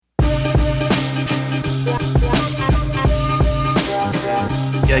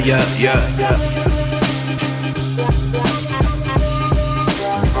Yeah.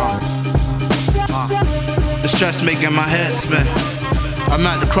 The stress making my head spin. I'm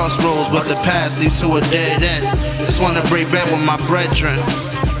at the crossroads, but the path leads to a dead end. Just wanna break bread with my brethren.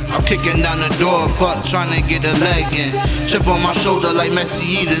 I'm kicking down the door, fuck, trying to get a leg in. Chip on my shoulder like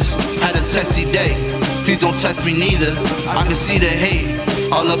Messi eaters. Had a testy day, please don't test me neither. I can see the hate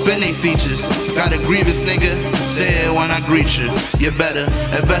all up in they features. Got a grievous nigga, say it when I greet you. You better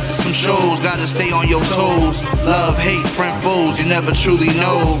invest in some shows, gotta stay on your toes. Love, hate, friend, foes, you never truly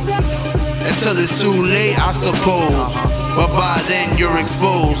know. Until it's too late, I suppose. But by then you're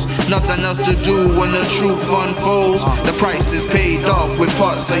exposed. Nothing else to do when the truth unfolds. The price is paid off with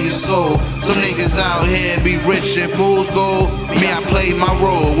parts of your soul. Some niggas out here be rich and fools gold. Me, I play my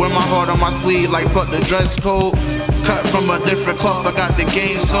role, wear my heart on my sleeve like fuck the dress code. Cut from a different cloth, I got the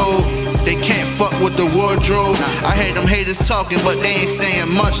game sold. They can't fuck with the wardrobe. I hear them haters talking, but they ain't saying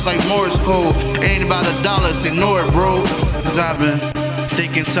much like Morse code. Ain't about $1, ignore it, bro. Cause I've been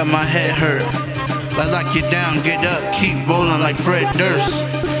thinking till my head hurt. Like lock you down, get up, keep rolling like Fred Durst.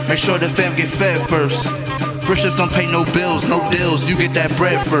 Make sure the fam get fed first. Friendships don't pay no bills, no deals, you get that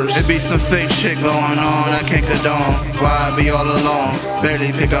bread first. It be some fake shit going on, I can't condone. Why I be all alone,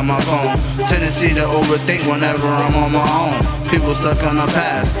 barely pick up my phone. Tendency to overthink whenever I'm on my own. People stuck on the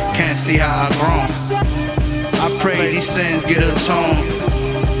past, can't see how I've grown. I pray these sins get atoned.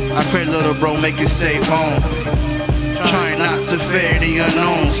 I pray little bro make it safe home. Trying not to fear the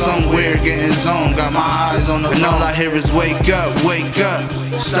unknown, somewhere getting zoned. Got my eyes on the and all I hear is wake up,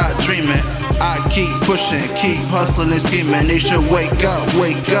 stop dreaming. I keep pushing, keep hustling, scheming. They should wake up,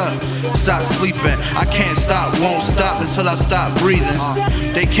 stop sleeping. I can't stop, won't stop until I stop breathing.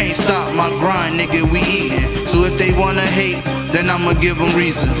 They can't stop my grind, nigga, we eating. So if they wanna hate, then I'ma give them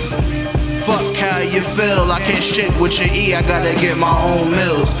reasons. Fuck how you feel, I can't shit what you eat, I gotta get my own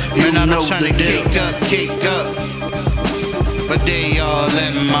meals. You know trying to kick up. But they all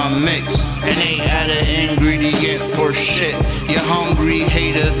in my mix, and ain't add an ingredient for shit. You hungry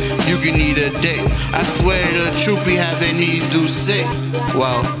hater, you can eat a dick. I swear the truth be having these dudes sick.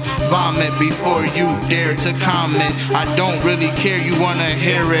 Well, vomit before you dare to comment. I don't really care, you wanna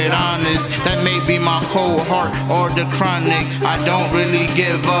hear it honest. That may be my cold heart or the chronic. I don't really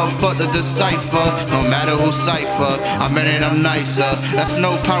give a fuck to decipher. No matter who cipher, I'm in it, I'm nicer. That's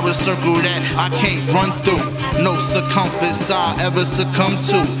no power circle that I can't run through. No circumference I ever succumb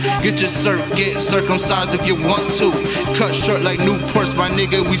to. Get your circumcised if you want to. Cut short like Newports, my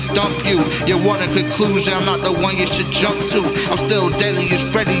nigga, we stump you. You want a conclusion, I'm not the one you should jump to. I'm still deadly as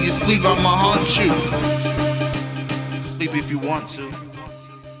Freddy, you sleep, I'ma haunt you. Sleep if you want to.